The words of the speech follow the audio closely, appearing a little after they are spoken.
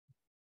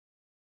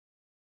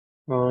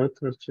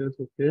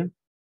Okay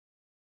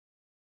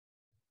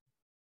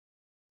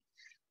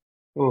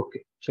okay,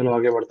 चलो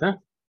आगे बढ़ते हैं।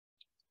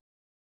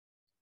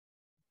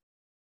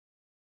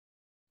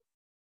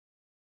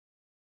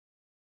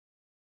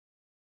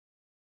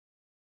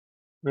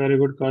 वेरी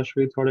गुड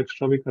काशवी, थोड़ा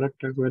एक्स्ट्रा भी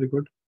करेक्ट है, वेरी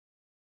गुड।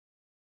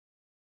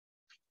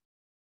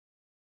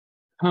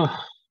 हाँ,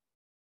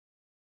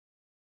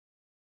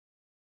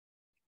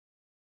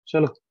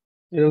 चलो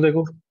इधर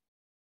देखो।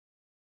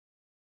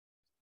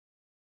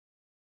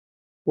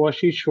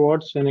 कॉशी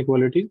श्वार्ट्ज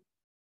इनइक्वालिटी,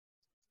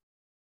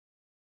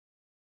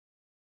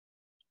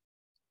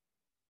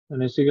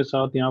 और इसी के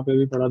साथ यहाँ पे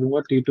भी पढ़ा दूंगा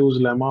T2's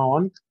lemma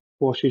on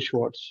Cauchy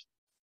Schwarz.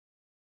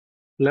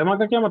 Lemma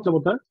का क्या मतलब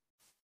होता है?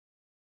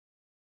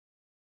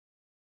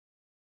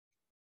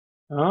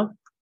 हाँ,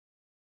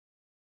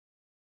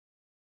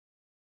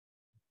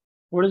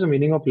 what is the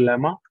meaning of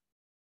lemma?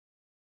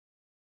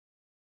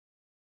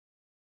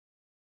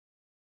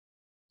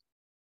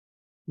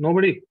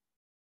 Nobody?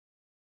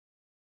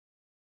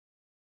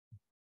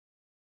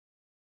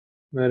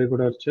 Very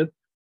good Archit,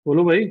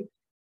 बोलो भाई।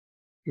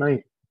 नहीं,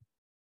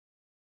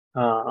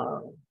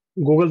 हाँ,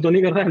 गूगल तो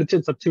नहीं कर रहा है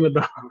अर्चित, सच्ची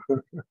बता।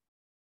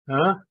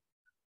 हाँ,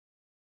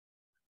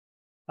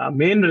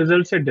 मेन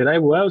रिजल्ट से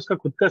डिराइव हुआ है, उसका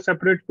खुद का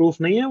सेपरेट प्रूफ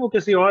नहीं है, वो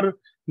किसी और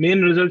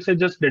मेन रिजल्ट से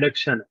जस्ट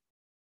डिडक्शन है।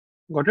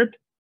 Got it?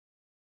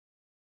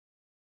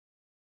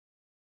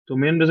 तो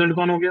मेन रिजल्ट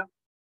कौन हो गया?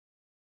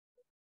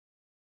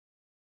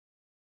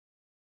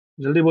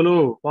 जल्दी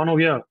बोलो, कौन हो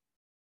गया?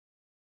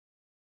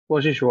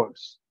 Cauchy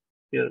Schwarz.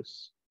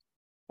 यस।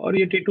 और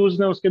ये टीटूज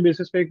ने उसके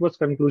बेसिस पे एक बस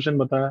कंक्लूजन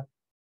बताया।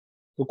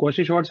 तो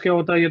कॉशी श्वार्ट्ज क्या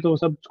होता है, ये तो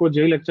सबको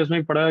जेई लेक्चर्स में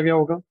ही पढ़ाया गया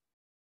होगा।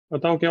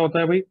 बताओ क्या होता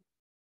है भाई,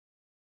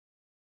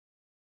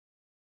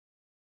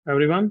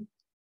 everyone?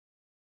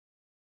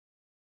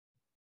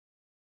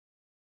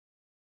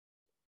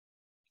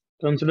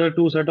 Consider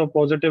to set of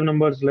positive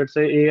numbers, let's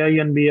say A I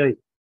and B I.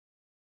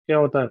 क्या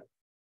होता है?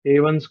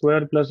 A1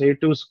 square plus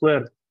A2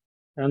 square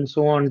and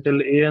so on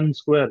till AN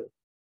square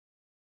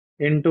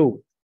into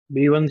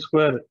B1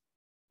 square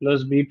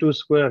plus B2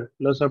 square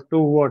plus up to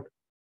what?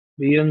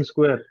 Bn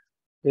square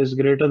is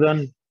greater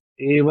than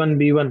A1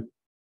 B1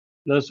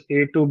 plus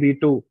A2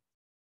 B2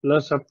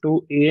 plus up to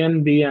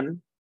AN BN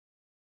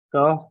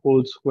का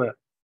whole square.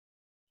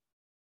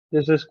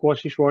 This is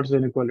Cauchy-Schwarz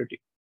inequality.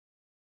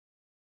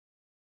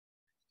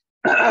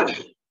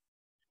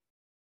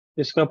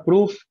 इसका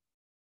proof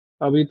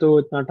अभी तो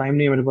इतना time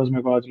नहीं है मेरे पास,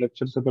 मेरे को आज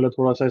लेक्चर से पहले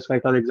थोड़ा सा इसका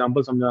एक आध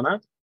एग्जांपल समझाना है।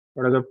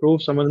 और अगर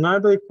प्रूफ समझना है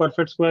तो एक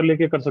परफेक्ट स्क्वायर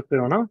लेके कर सकते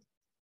हो ना।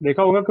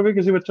 देखा होगा कभी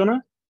किसी बच्चों ने?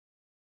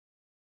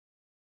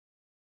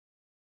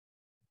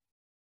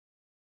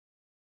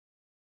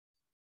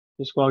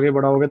 इसको आगे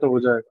बढ़ाओगे तो हो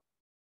जाएगा।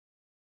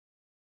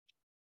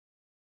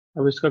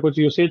 अब इसका कुछ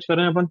यूसेज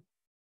करें अपन।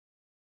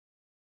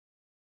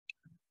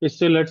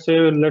 इससे लेट्स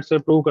से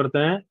प्रूव करते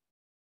हैं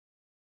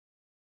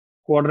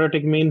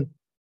quadratic mean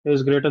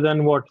is greater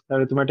than what,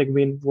 arithmetic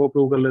mean, वो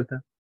प्रूव कर लेते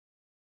हैं।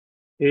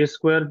 ए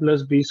square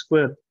plus B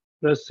square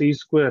plus C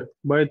square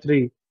by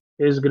 3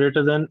 is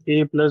greater than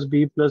A plus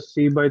B plus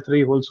C bye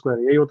 3 whole square.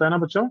 यही होता है ना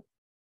बच्चों,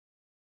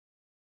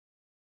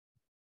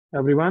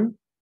 एवरीवन?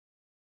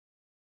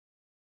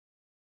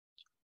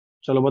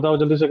 चलो बताओ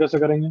जल्दी से कैसे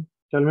करेंगे,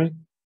 टेल मी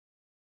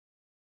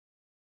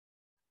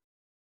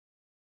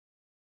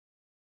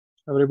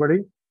एवरीबॉडी।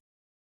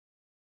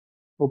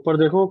 ऊपर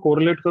देखो,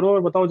 कोरिलेट करो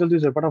और बताओ जल्दी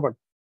से फटाफट।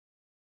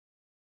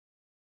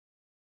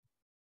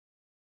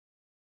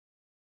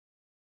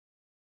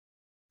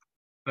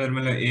 पर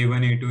मतलब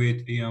A1 A2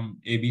 A3 हम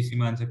ABC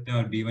मान सकते हैं,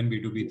 और B1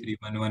 B2 B3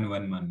 1 1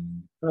 1 मान।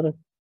 Correct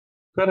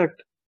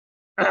correct.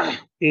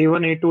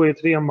 A1 A2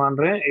 A3 हम मान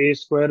रहे हैं ए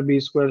स्क्वायर बी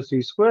स्क्वायर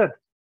सी स्क्वायर,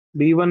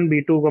 B1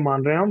 B2 को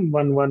मान रहे हैं हम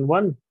 1 1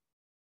 1।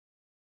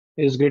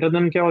 इज ग्रेटर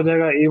देन क्या हो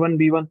जाएगा, A1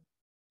 B1,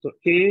 तो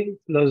ए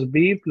प्लस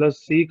बी प्लस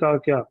सी का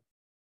क्या,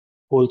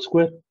 होल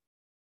स्क्वायर।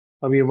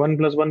 अब ये 1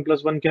 + 1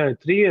 + 1 क्या है,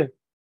 3 है।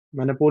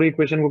 मैंने पूरी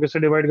इक्वेशन को किससे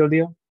डिवाइड कर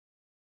दिया,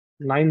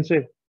 9 से।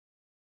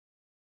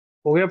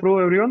 हो गया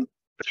प्रूव एवरीवन?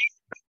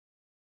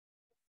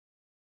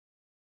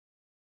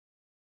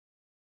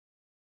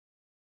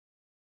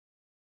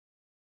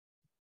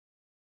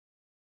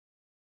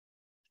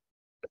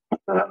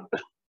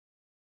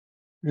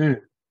 हम्म,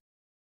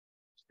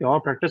 और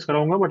प्रैक्टिस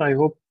कराऊंगा बट आई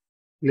होप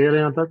क्लियर है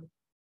यहाँ तक।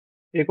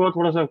 एक और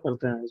थोड़ा सा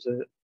करते हैं इसे,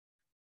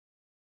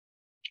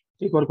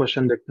 एक और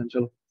क्वेश्चन देखते हैं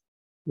चलो।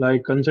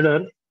 Like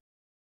consider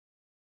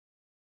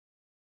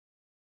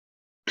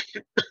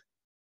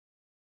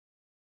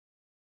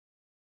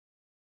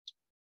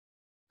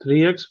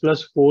 3x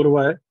 +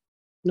 4y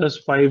 +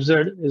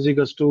 5z is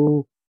equal to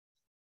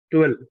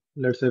 12।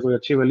 Let's say कोई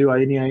अच्छी वैल्यू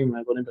आई नहीं आई,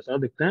 मैं को नहीं पता,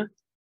 देखते हैं।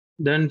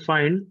 Then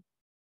find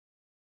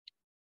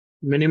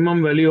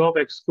minimum value of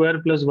x²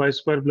 +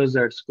 y² +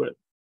 z²।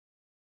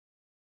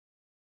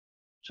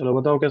 चलो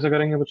बताओ कैसे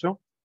करेंगे बच्चों,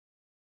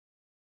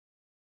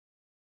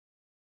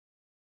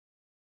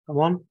 कम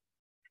ऑन।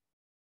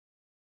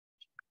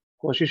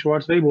 कोशिश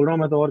श्वार्ट्ज से ही बोल रहा हूँ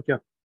मैं तो, और क्या।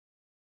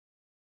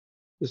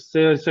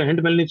 इससे इससे हिंट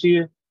मिलनी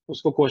चाहिए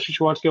उसको। कोशिश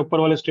श्वार्ट्ज के ऊपर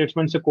वाले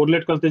स्टेटमेंट से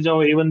कोरिलेट करते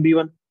जाओ A1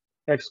 B1,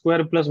 x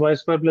square plus Y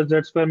square plus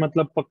Z square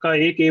मतलब पक्का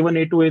एक A1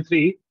 A2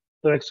 A3,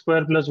 तो x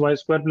square plus Y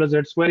square plus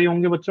Z square ही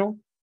होंगे बच्चों।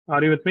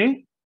 Are you with me?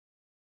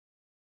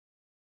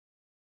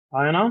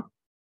 आया ना?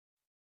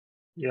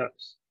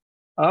 यस।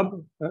 अब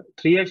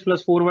 3x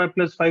plus 4y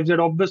plus 5z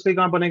obviously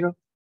कहाँ बनेगा?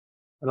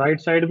 राइट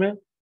साइड में।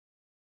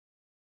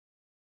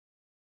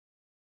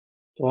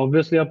 तो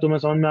ऑब्वियसली अब तुम्हें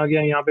समझ में आ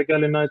गया यहाँ पे क्या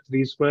लेना है,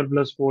 3 square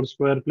plus 4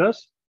 square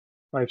plus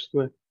 5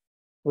 square.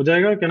 हो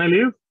जाएगा? Can I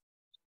leave?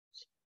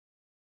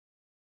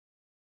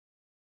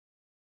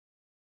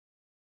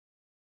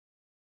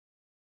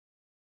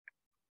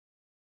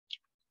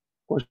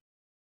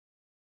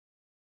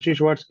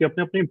 श्वार्ट्ज की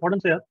अपने अपने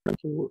इंपॉर्टेंस है यार,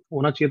 तो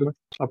होना चाहिए तुम्हें।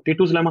 अब टी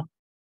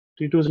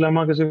टू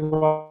लेमा किसी को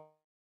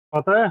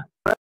आता है?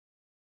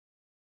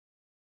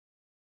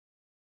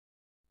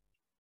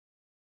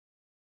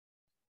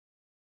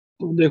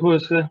 तो देखो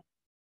इससे।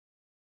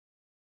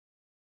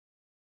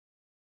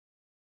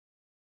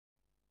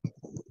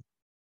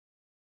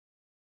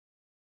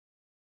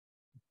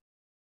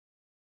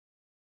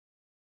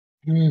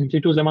 टी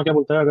टू लेमा क्या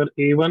बोलता है, अगर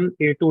A1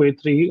 A2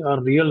 A3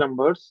 are real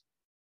numbers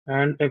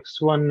and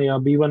x1 या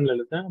B1 ले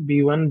लेते हैं,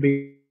 B1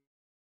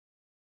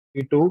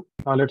 B2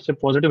 let's say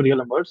positive real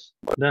numbers,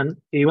 then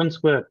A1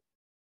 square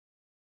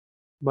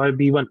by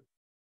B1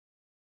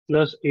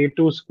 plus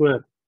A2 square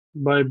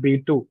by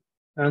B2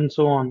 and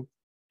so on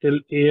till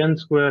AN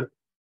square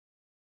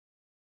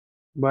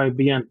by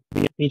BN।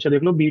 नीचे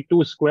देख लो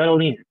B2 square और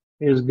नहीं है,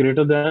 is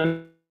greater than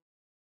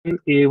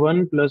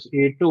A1 plus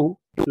A2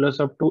 plus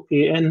up to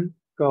AN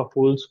का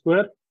whole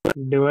square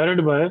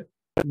divided by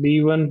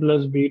B1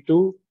 plus B2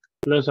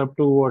 plus up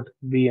to what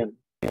BN।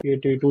 ये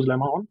T2's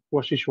lemma on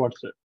Cauchy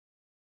Schwartz है।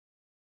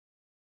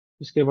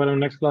 इसके बारे में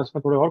नेक्स्ट क्लास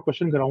में थोड़े और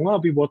क्वेश्चन कराऊंगा,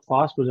 अभी बहुत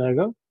फास्ट हो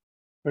जाएगा,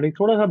 बट एक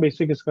थोड़ा सा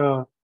बेसिक इसका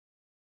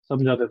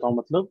समझा देता हूँ।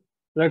 मतलब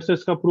लेट्स से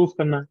इसका प्रूफ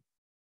करना है,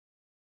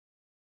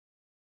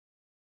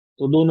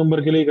 तो 2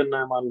 नंबर के लिए करना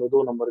है, मान लो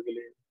 2 नंबर के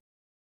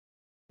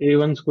लिए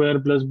A1 square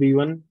plus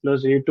B1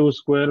 plus A2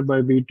 square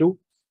by B2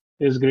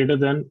 is greater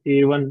than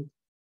A1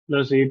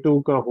 plus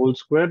A2 का whole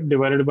square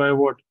divided by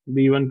what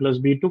B1 plus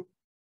B2।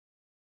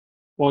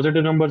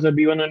 Positive number से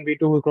B1 एंड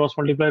B2 को क्रॉस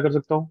मल्टीप्लाई कर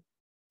सकता हूँ,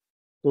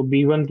 तो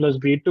B1 plus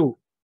B2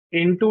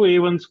 into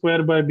A1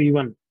 square by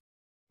B1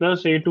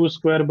 plus A2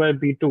 square by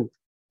B2।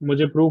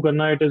 मुझे prove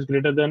करना है it is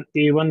greater than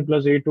A1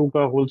 plus A2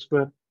 का whole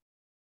square.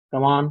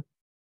 Come on,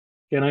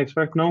 can I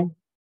expect now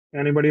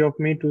anybody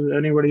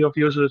of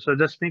you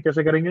suggest me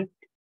कैसे करेंगे?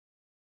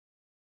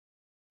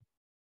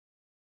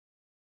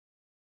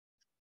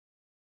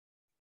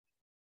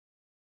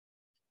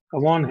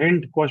 Come on,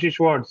 hint, Cauchy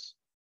Schwartz।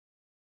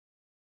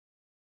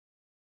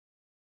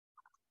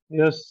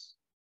 Yes,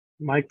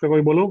 mic पे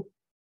कोई बोलो,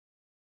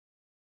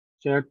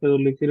 chat पे तो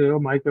लिख ही रहे हो,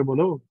 माइक पे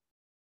बोलो।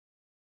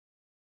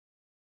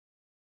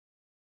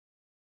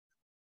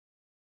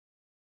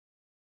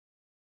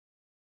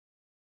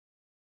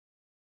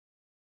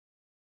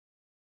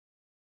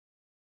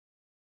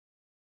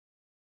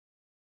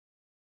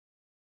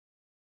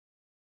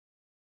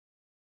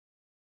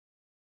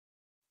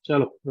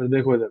 चलो फिर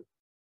देखो इधर,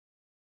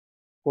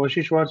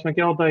 Cauchy Schwartz में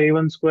क्या होता है,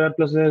 A1 स्क्वायर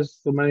प्लस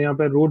एस, तो मैंने यहाँ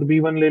पे रूट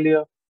B1 ले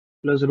लिया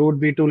प्लस रूट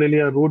B2 ले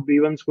लिया, root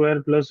B1 square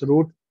plus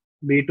root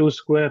B2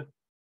 square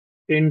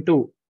into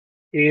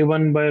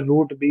A1 by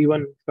root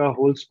B1 का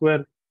whole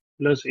square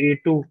plus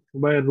A2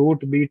 by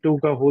root B2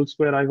 का होल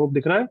स्क्वायर। आई होप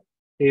दिख रहा है,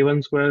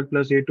 A1 square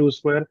plus A2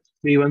 square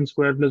B1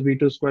 square plus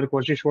B2 square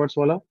Cauchy Schwartz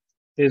वाला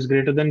is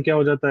greater than क्या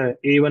हो जाता है,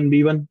 A1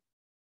 B1।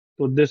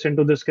 तो दिस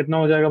इंटू दिस कितना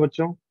हो जाएगा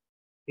बच्चों,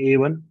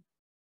 A1।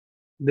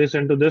 दिस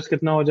इंटू दिस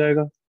कितना हो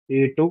जाएगा,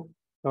 A2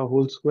 का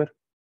होल स्क्वायर।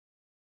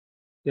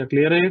 क्या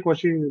क्लियर है ये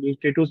Cauchy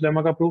टेटूस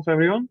लेमा का प्रूफ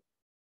एवरीवन?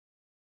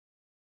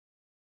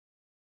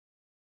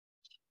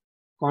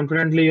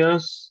 Confidently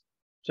yes.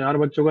 4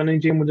 बच्चों का नहीं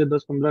चाहिए मुझे,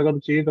 10-15 का तो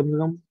चाहिए कम से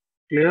कम।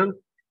 क्लियर?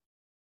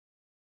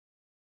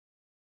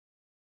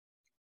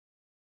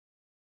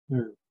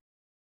 हम्म।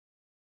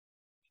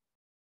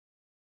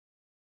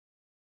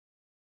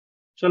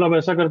 चलो अब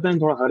ऐसा करते हैं,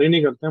 थोड़ा हरी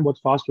नहीं करते हैं, बहुत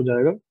फास्ट हो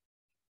जाएगा।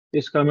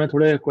 इसका मैं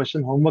थोड़े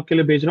क्वेश्चन होमवर्क के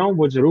लिए भेज रहा हूँ,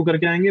 वो जरूर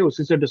करके आएंगे,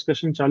 उसी से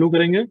डिस्कशन चालू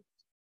करेंगे।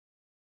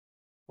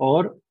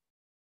 और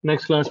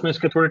नेक्स्ट क्लास में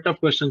इसके थोड़े टफ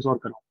क्वेश्चंस और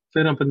कराऊँ,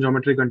 फिर अपन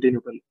ज्योमेट्री कंटिन्यू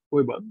कर लें,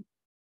 कोई बात नहीं।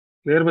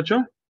 क्लियर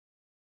बच्चों?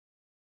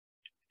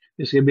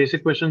 इसके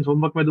बेसिक क्वेश्चंस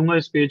होमवर्क में दूंगा,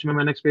 इस पेज में,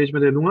 मैं नेक्स्ट पेज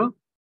में दे दूंगा,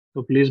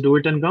 तो please do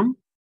it and come.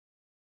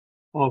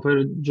 और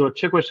फिर जो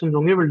अच्छे क्वेश्चन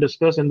होंगे will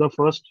discuss in the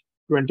first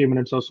 20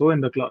 minutes और सो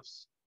इन द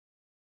क्लास।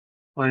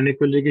 और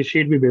इनइक्वालिटी की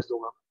शीट भी भेज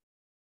दूंगा।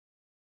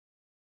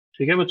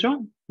 ठीक है बच्चों?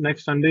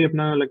 नेक्स्ट संडे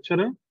अपना लेक्चर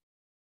है,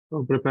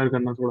 तो प्रिपेयर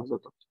करना थोड़ा सा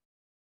तब।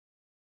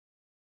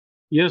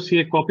 यस,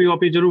 ये कॉपी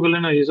वॉपी जरूर कर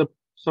लेना, ये सब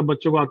सब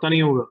बच्चों को आता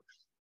नहीं होगा।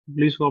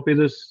 Please copy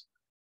this.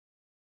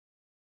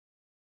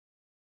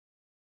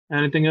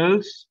 Anything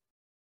else?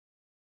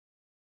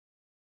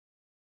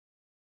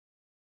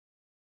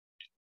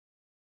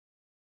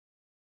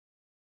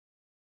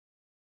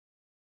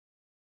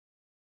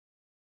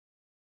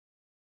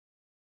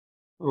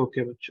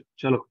 Okay बच्चों,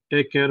 चलो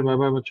टेक केयर, बाय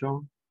बाय बच्चों।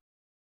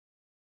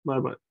 Bye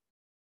bye.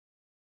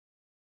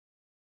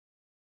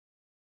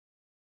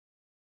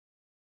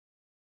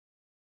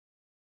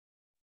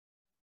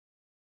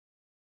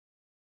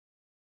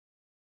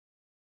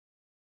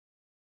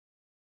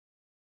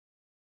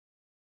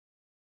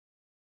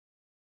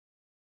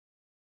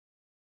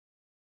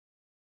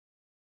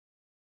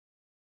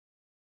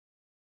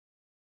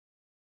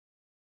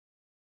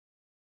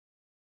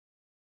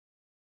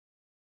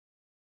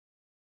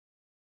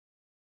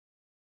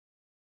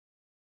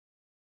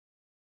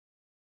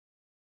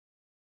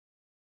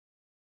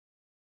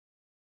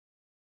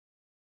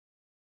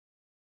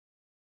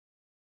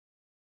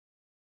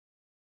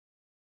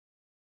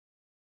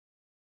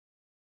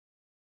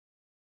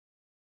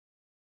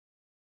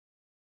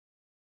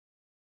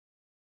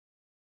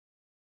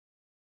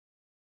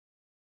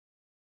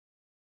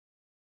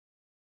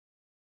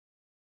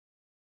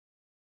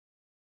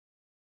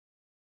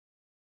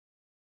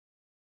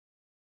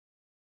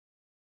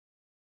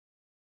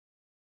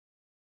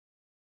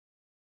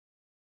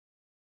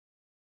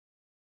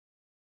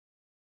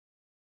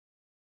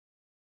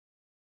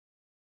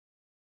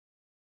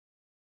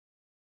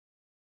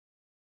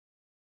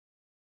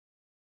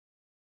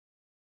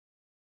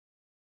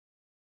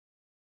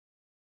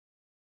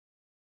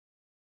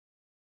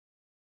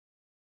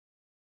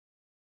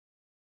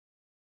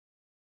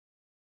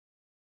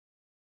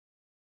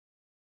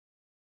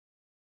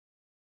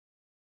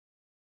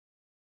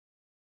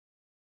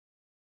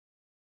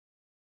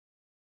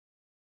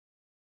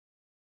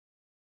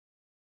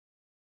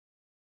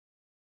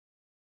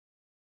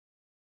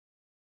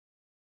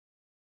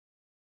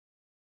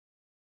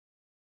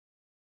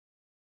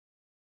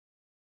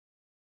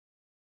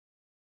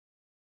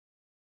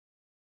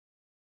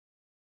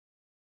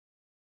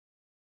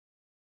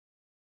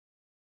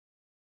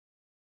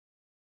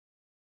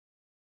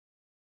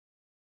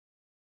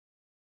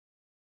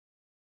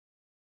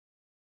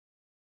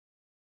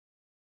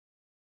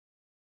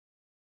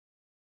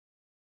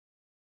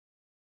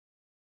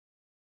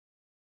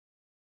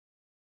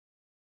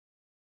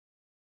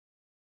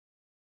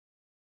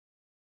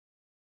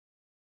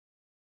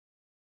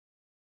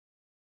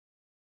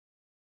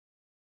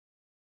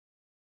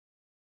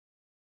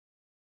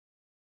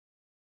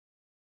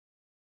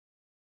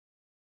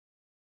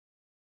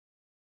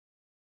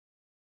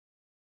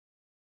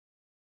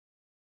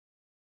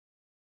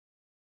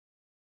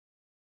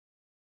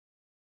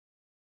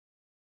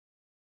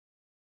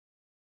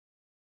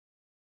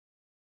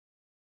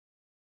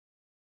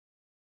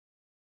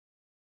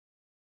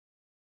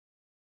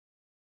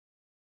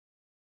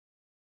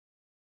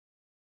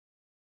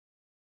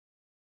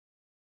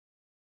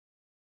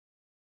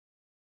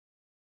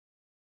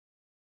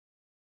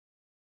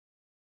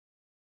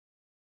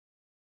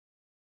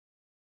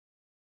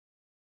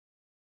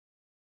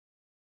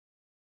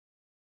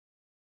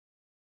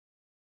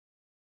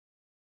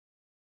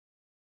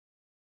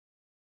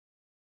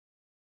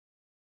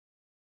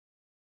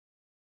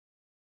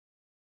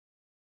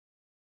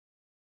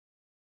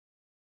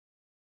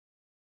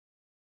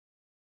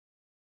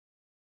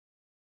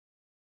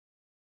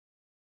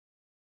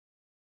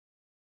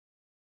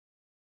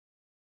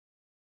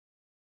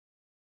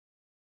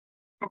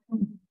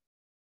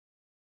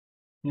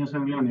 Yes,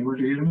 everyone, able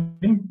to hear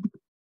me?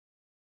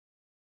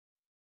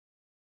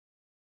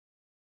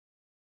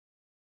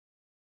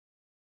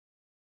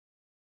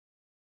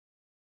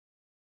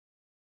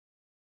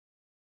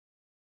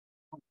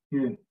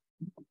 Yeah.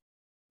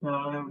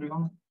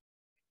 Everyone,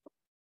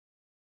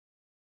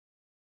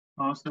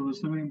 आज तो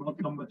वैसे भी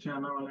बहुत कम बच्चे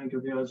आने वाले हैं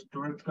क्योंकि आज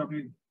 12th का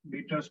भी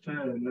बी टेस्ट है,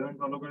 11th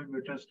वालों का भी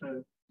बी टेस्ट है।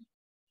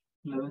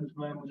 11th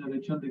में मुझे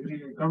लेक्चर दिख रही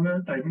है, कब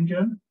है, टाइमिंग क्या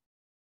है?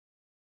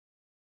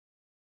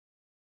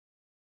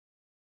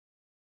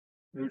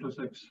 3 to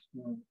 6।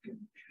 ओके,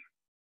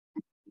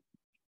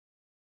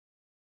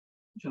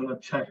 चलो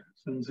अच्छा है,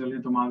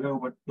 सिंसियरली तुम आ गए हो,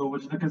 बट 2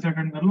 बजे तक कैसे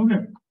अटेंड कर लोगे?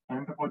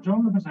 टाइम पे पहुंच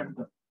जाओगे फिर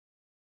सेंटर?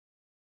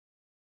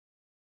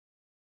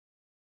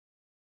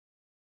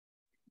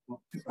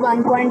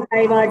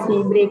 1.5 आवर्स ही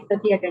ब्रेक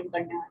तक ही अटेंड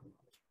करना है।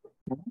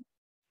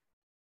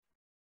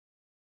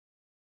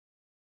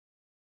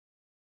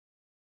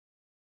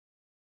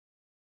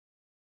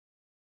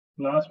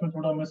 क्लास में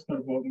थोड़ा मिस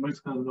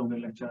कर दोगे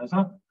लेक्चर,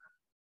 ऐसा?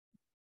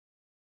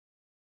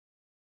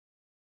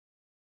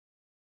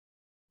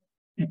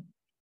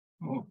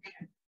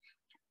 ओके,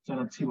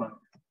 चलो अच्छी बात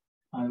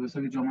है।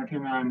 वैसे भी ज्योमेट्री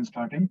में आई एम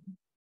स्टार्टिंग।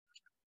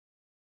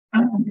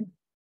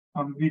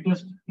 अब बी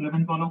टेस्ट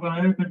 11 वालों का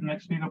है, फिर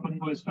नेक्स्ट वीक अपन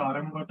को इसका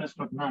आरएम का टेस्ट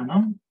रखना है ना,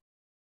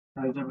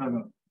 अलजेब्रा का।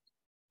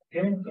 ओके,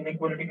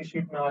 इनइक्वालिटी की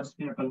शीट में आज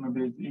या कल में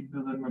भेज,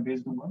 1-2 दिन में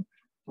भेज दूंगा,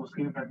 तो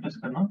उसकी भी प्रैक्टिस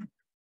करना।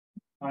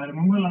 आई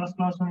रिमेंबर लास्ट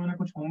क्लास में मैंने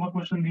कुछ होमवर्क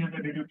क्वेश्चन दिए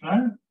थे, did you try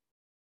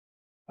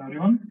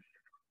everyone?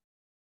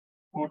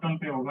 Portal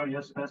पे होगा,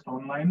 यस, टेस्ट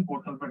ऑनलाइन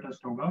पोर्टल पे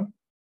टेस्ट होगा,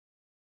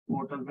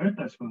 पोर्टल पे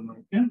टेस्ट करना।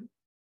 ओके,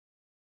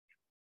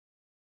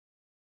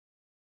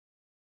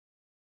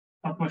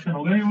 सब क्वेश्चन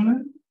हो गए ये वाले?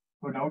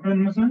 कोई डाउट है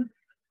इनमें से?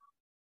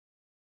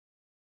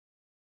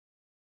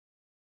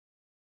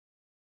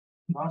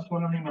 लास्ट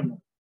वाला नहीं बनना,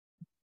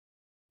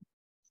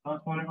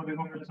 लास्ट वाले को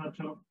देखो मेरे साथ,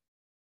 चलो।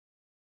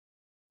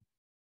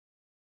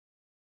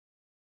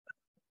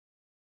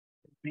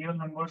 Real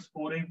numbers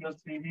 4a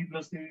plus 3b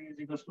plus c is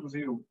equals to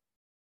 0,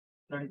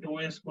 then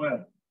 2a square।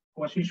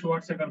 Cauchy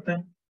Schwarz से करते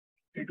हैं,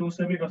 T2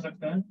 से भी कर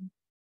सकते हैं,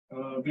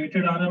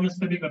 वेटेड आरएमएस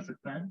से भी कर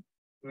सकते हैं,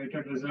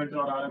 वेटेड रिजल्ट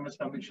और आरएमएस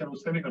का मिक्सचर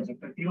उससे भी कर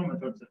सकते हैं, तीनों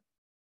मेथड से।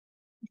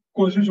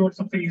 कॉची श्वार्ट्ज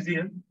सबसे इजी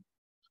है।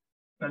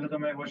 पहले तो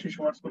मैं कॉची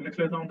श्वार्ट्ज को लिख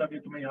लेता हूँ ताकि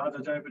तुम्हें याद आ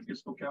जाए फिर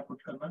किसको क्या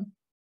पुट करना है।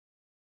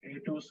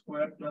 a2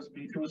 square plus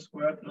b2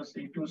 square plus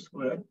c2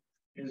 square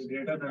is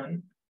greater than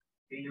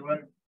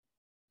a1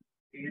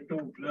 a2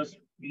 plus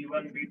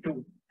b1 b2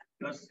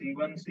 plus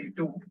c1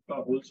 c2 का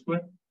होल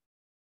स्क्वायर।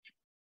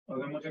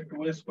 अगर मुझे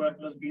 2a square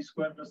plus B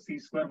square plus सी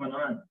स्क्वायर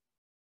बनाना है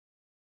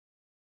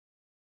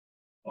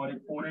और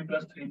एक 4a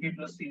प्लस 3b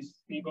प्लस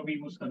सी को भी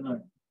use करना है,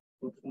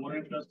 तो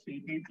 4a प्लस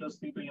 3b प्लस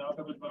सी, तो यहाँ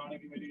पे कुछ बनाने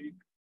की मेरी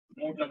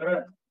नोट लग रहा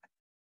है।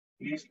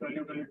 लीस्ट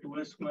वैल्यू के लिए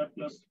 2a square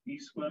plus B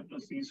square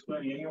plus सी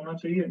स्क्वायर यही होना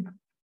चाहिए,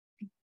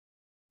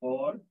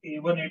 और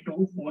a1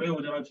 a2 4a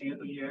हो जाना चाहिए,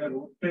 तो ये है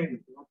रूट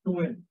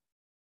 2 है।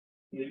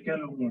 ये क्या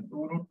लूंगा,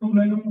 2√2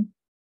 ले लूंगा,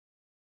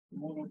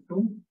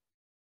 2√2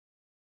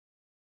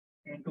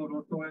 इंटू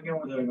 √2 है, क्या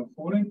हो जाएगा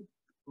 4a,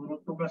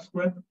 2√2 का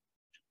स्क्वायर।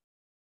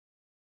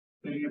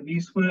 फिर ये बी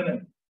स्क्वायर है,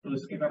 तो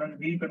इसके कारण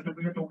बी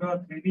कंट्रीब्यूट होगा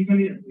 3b के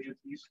लिए, तो ये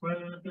सी स्क्वायर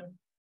ले लेते हैं।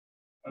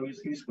 अब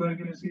इस सी स्क्वायर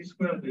के लिए सी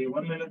स्क्वायर, तो ये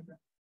 1 ले लेते हैं।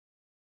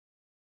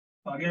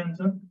 आगे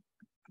आंसर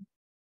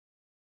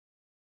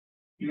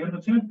क्लियर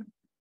बच्चे?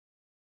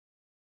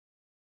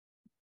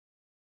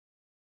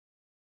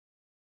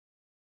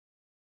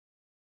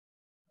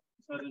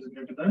 Answer is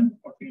greater than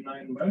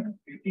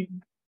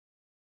 49/18।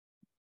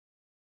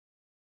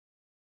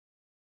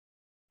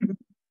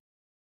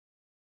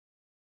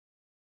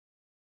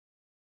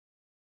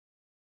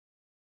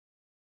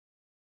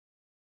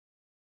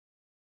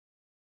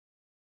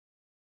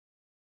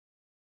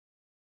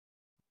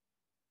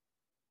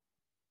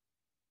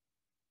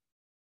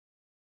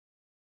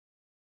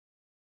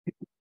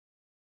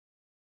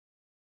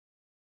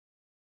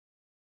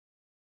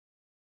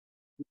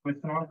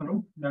 इस्तेमाल करो,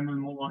 then will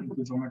move on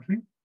to geometry.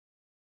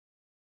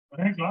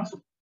 अरे क्लास,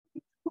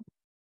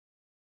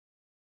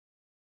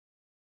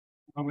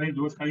 अब भाई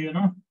जोश खाइए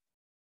ना।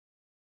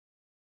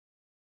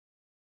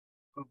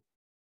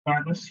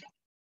 बस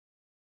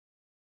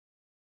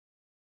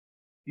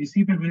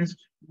इसी पे बेस्ड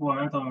वो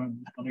आया था,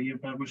 और ये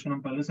क्वेश्चन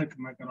हम पहले से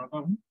मैं कराता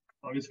हूँ,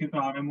 और इसके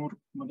पे आरएमओ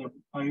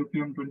मतलब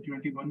आईयूपीएम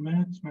 2021 में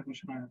इसमें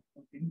क्वेश्चन आया,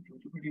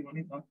 2021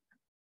 ही था।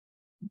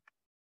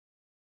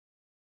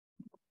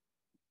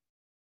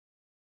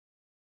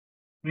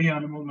 वही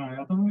आरएमओ में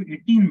आया था, वो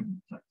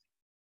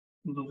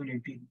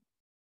 2018।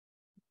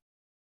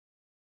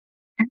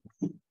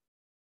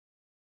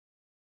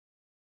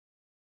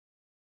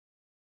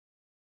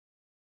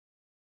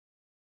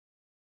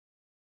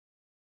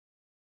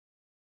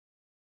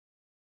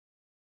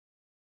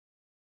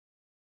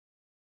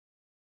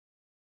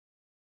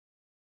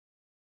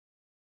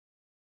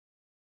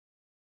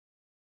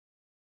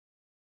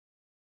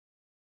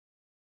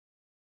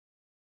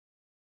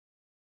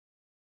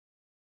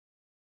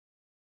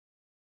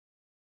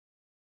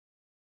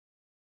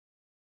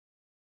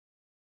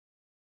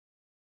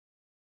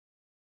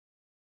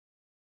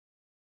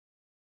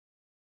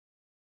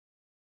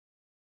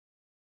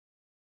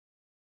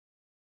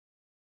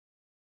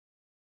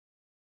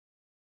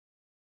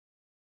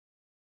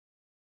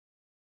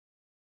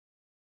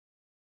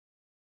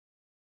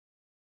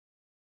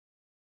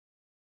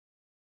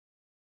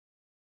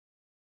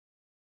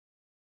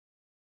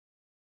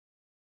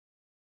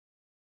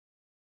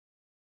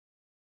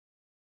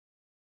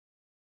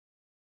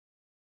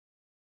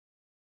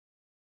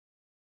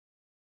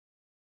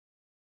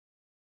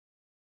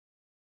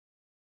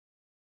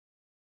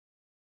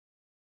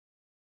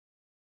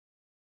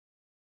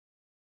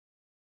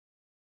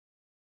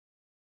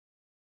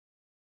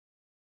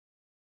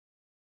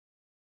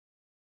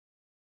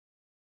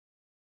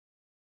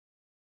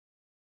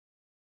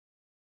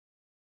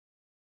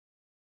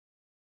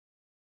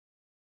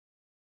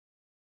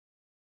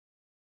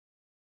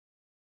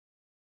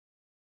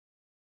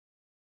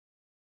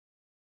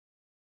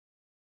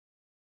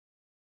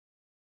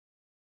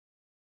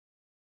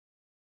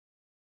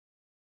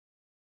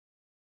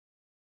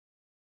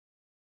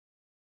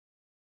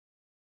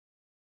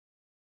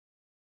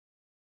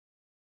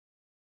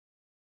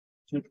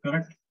 Is it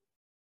correct?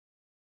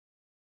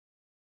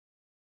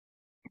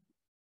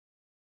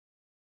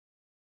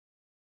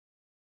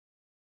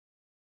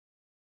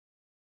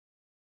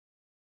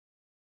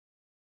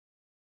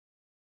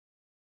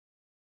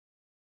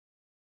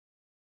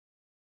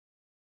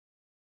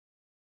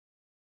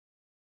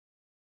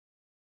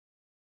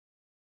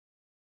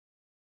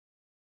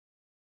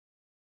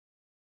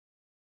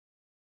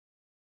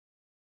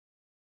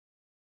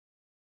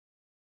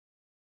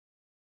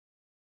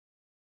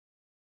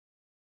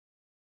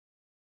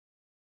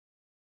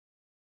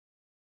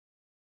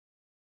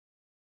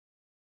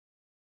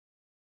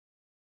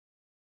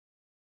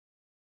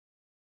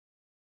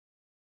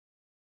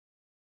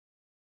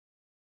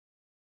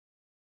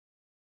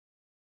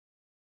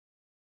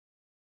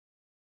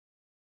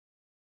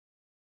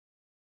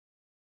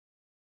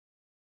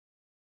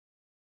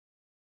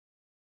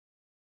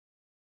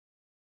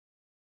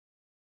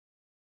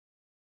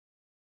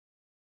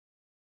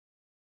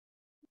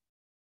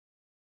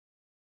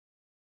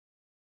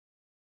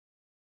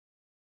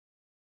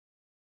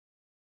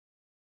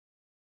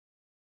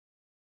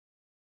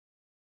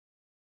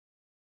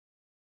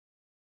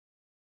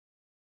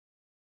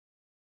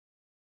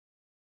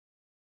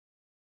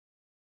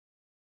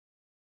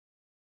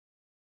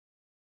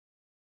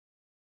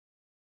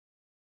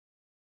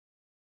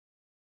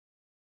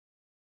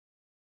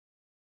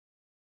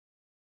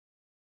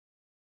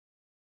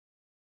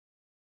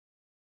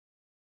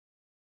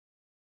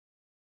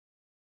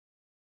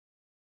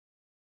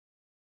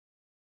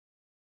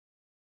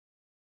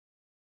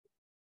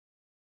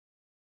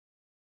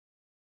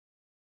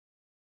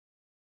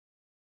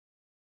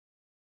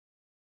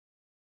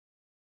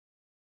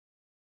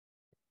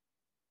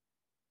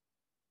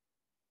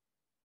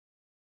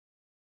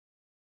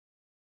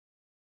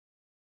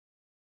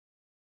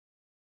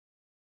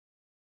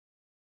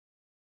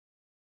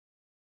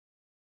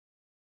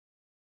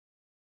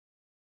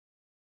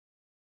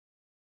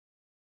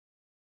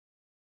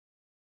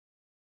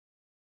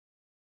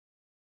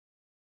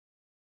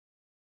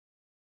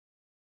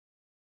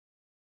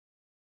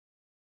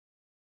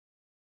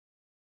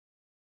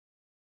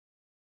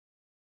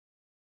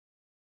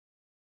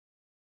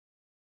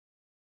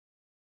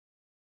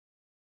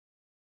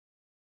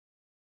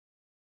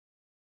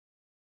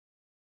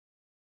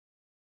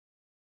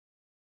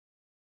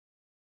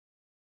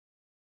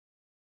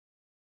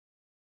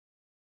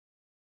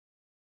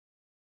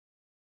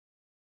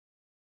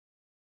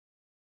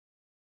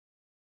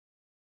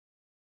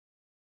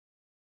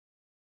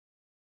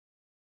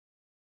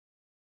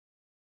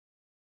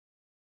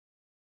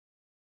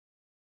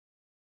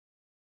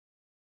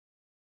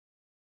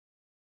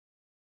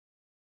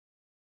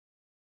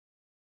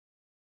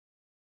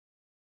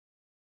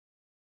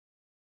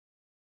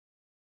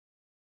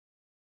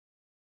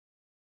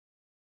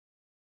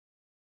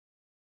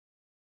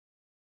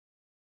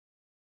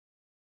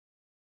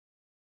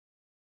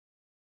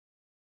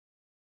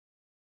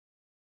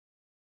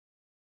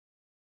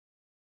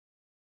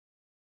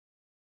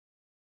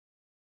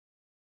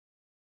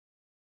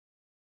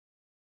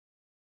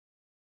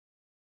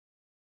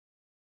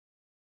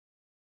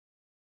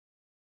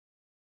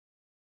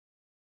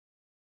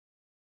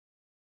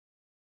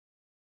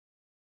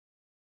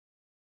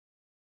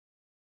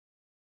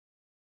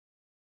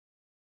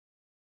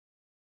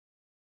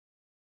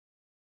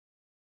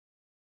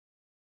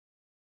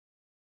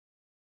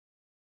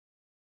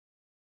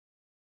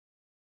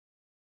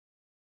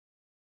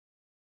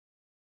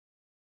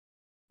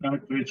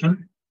 क्वेश्चन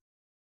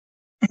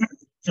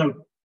चलो,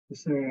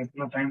 इससे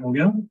इतना टाइम हो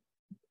गया।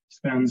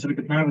 इसका आंसर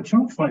कितना है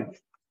बच्चों?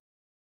 5।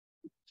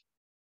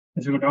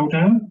 किसी को डाउट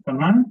है?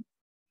 करना है?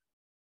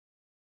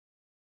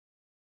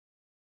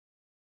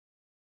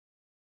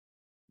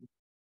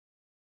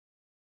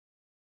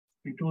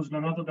 P2s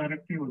लगा तो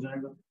डायरेक्ट ही हो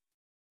जाएगा।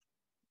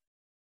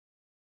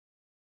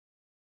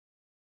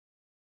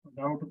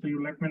 डाउट तो यू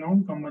लेट मी नो,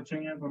 कम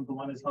बचेंगे तो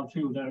तुम्हारे हिसाब से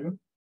ही हो जाएगा।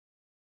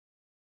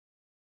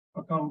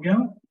 पक्का हो गया?